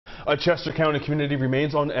A Chester County community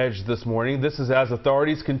remains on edge this morning. This is as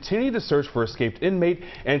authorities continue to search for escaped inmate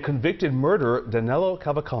and convicted murderer Danelo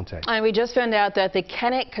Cavalcante. And we just found out that the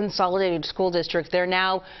Kennett Consolidated School District, they're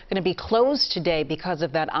now going to be closed today because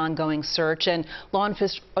of that ongoing search. And law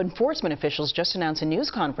enforcement officials just announced a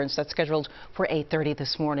news conference that's scheduled for 8:30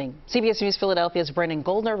 this morning. CBS News Philadelphia's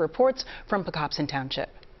Goldner reports from Pocopson Township.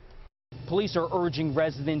 Police are urging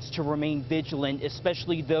residents to remain vigilant,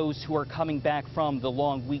 especially those who are coming back from the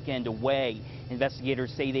long weekend away.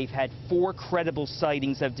 Investigators say they've had 4 credible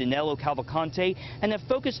sightings of Danelo Cavalcante and have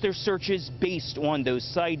focused their searches based on those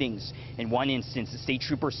sightings. In one instance, a state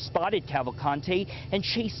trooper spotted Cavalcante and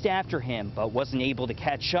chased after him, but wasn't able to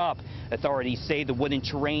catch up. Authorities say the wooden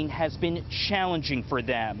terrain has been challenging for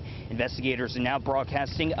them. Investigators are now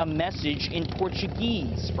broadcasting a message in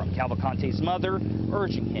Portuguese from Cavalcante's mother,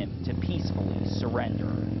 urging him to peacefully surrender.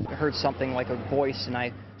 I heard something like a voice, and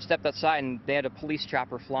I stepped outside, and they had a police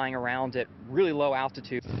chopper flying around at really low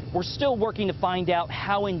altitude. We're still working to find out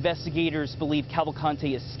how investigators believe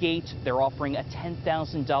Cavalcante escaped. They're offering a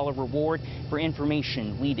 $10,000 reward for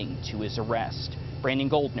information leading to his arrest. Brandon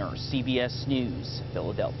Goldner, CBS News,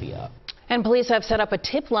 Philadelphia. And police have set up a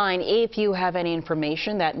tip line if you have any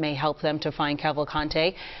information that may help them to find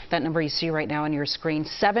Cavalcante. That number you see right now on your screen,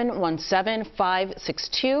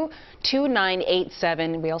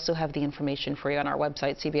 717-562-2987. We also have the information for you on our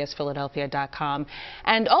website, cbsphiladelphia.com.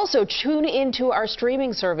 And also tune into our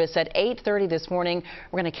streaming service at 8:30 this morning.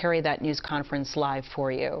 We're going to carry that news conference live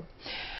for you.